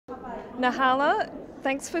Nhlalala,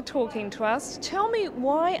 thanks for talking to us. Tell me,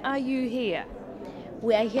 why are you here?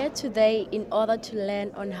 We are here today in order to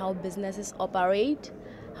learn on how businesses operate,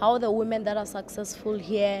 how the women that are successful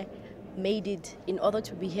here made it in order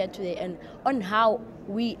to be here today, and on how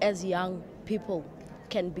we as young people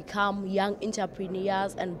can become young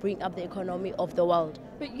entrepreneurs and bring up the economy of the world.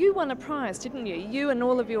 But you won a prize, didn't you? You and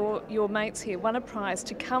all of your mates here won a prize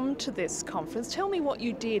to come to this conference. Tell me what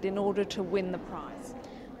you did in order to win the prize.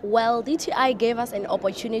 Well, DTI gave us an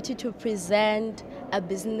opportunity to present a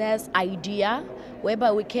business idea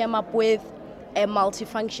whereby we came up with a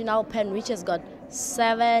multifunctional pen which has got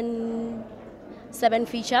seven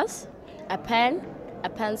features: a pen, a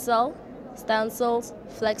pencil, stencils,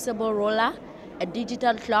 flexible roller, a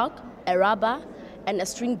digital clock, a rubber, and a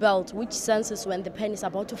string belt which senses when the pen is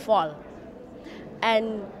about to fall.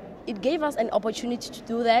 And it gave us an opportunity to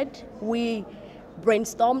do that. We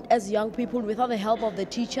brainstormed as young people without the help of the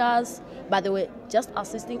teachers, but they were just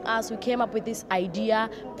assisting us. We came up with this idea,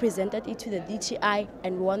 presented it to the DTI,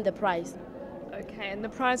 and won the prize. Okay, and the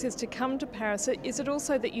prize is to come to Paris. Is it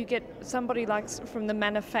also that you get somebody like from the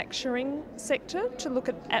manufacturing sector to look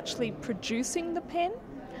at actually producing the pen?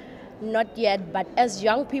 Not yet, but as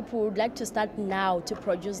young people, we would like to start now to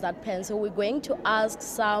produce that pen. So we're going to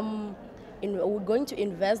we're going to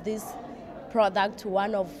invest this product to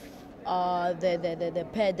one of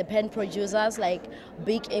the pen producers, like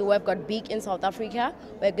we've got big in South Africa.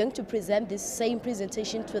 We're going to present this same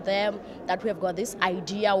presentation to them, that we have got this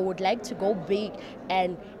idea. We would like to go big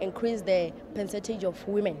and increase the percentage of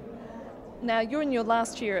women. Now, you're in your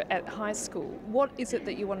last year at high school. What is it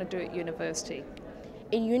that you want to do at university?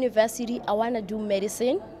 In university, I want to do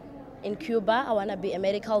medicine. In Cuba, I want to be a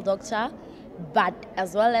medical doctor, but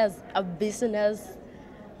as well as a business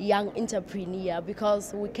young entrepreneur,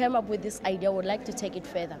 because we came up with this idea. We'd like to take it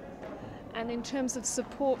further. And in terms of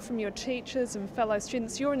support from your teachers and fellow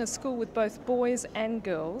students, you're in a school with both boys and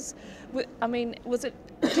girls. I mean, was it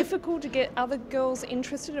difficult to get other girls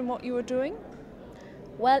interested in what you were doing?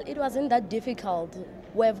 Well, it wasn't that difficult.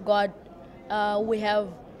 We have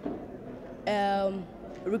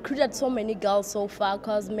recruited so many girls so far,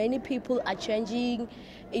 because many people are changing.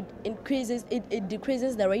 It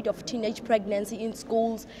decreases the rate of teenage pregnancy in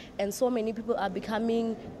schools, and so many people are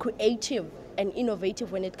becoming creative and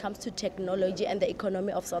innovative when it comes to technology and the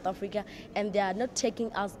economy of South Africa, and they are not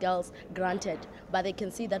taking us girls granted, but they can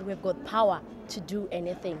see that we've got power to do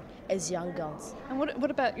anything as young girls. And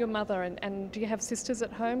what about your mother, and do you have sisters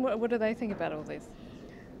at home? What do they think about all this?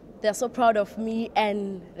 They're so proud of me,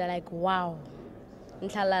 and they're like, wow,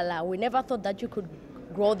 Nhlalala, we never thought that you could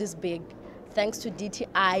grow this big. Thanks to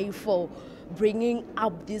DTI for bringing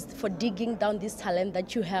up for digging down this talent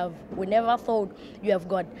that you have. We never thought you have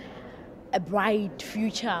got a bright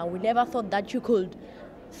future. We never thought that you could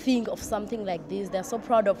think of something like this. They're so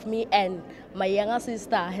proud of me, and my younger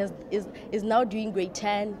sister is now doing grade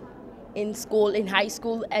 10 in high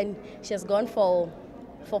school, and she has gone for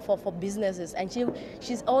businesses, and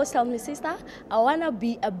she's always telling me, sister, I want to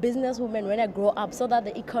be a businesswoman when I grow up, so that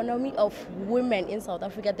the economy of women in South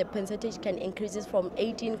Africa, the percentage can increase from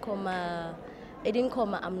 18, I'm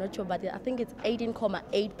not sure, but I think it's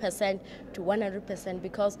 18.8% to 100%,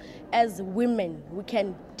 because as women we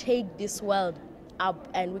can take this world up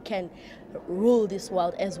and we can rule this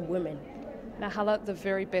world as women. Nhlalala, the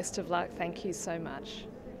very best of luck. Thank you so much.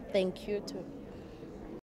 Thank you too.